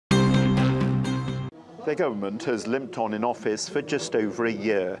Their government has limped on in office for just over a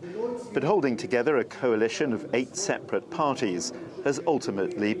year, but holding together a coalition of 8 separate parties has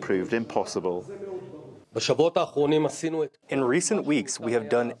ultimately proved impossible. In recent weeks, we have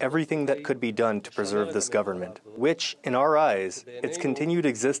done everything that could be done to preserve this government, which, in our eyes, its continued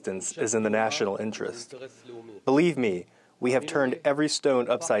existence is in the national interest. Believe me, we have turned every stone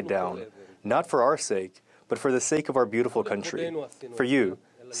upside down, not for our sake, but for the sake of our beautiful country, for you,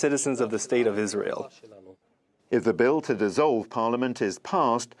 citizens of the State of Israel. If the bill to dissolve Parliament is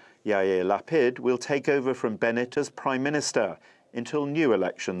passed, Yair Lapid will take over from Bennett as Prime Minister until new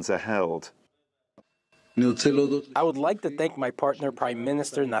elections are held. I would like to thank my partner, Prime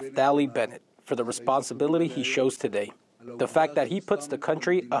Minister Naftali Bennett, for the responsibility he shows today. The fact that he puts the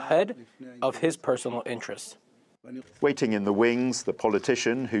country ahead of his personal interests. Waiting in the wings, the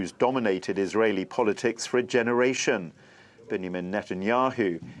politician who's dominated Israeli politics for a generation. Benjamin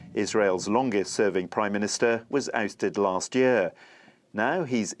Netanyahu, Israel's longest-serving prime minister, was ousted last year. Now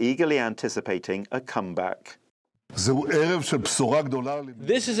he's eagerly anticipating a comeback. This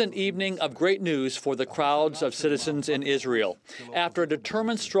is an evening of great news for the crowds of citizens in Israel. After a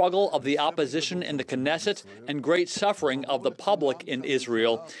determined struggle of the opposition in the Knesset and great suffering of the public in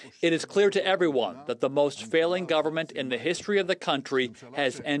Israel, it is clear to everyone that the most failing government in the history of the country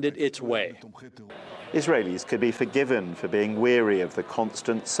has ended its way. Israelis could be forgiven for being weary of the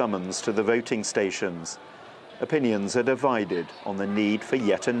constant summons to the voting stations. Opinions are divided on the need for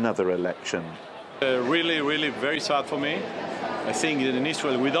yet another election. Really very sad for me. I think in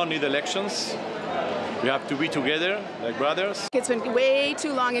Israel we don't need elections. We have to be together like brothers. It's been way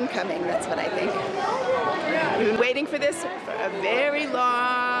too long in coming, that's what I think. We've been waiting for this for a very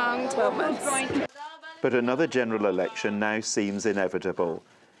long 12 months. But another general election now seems inevitable.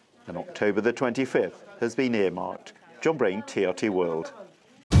 And October the 25th has been earmarked. John Brain, TRT World.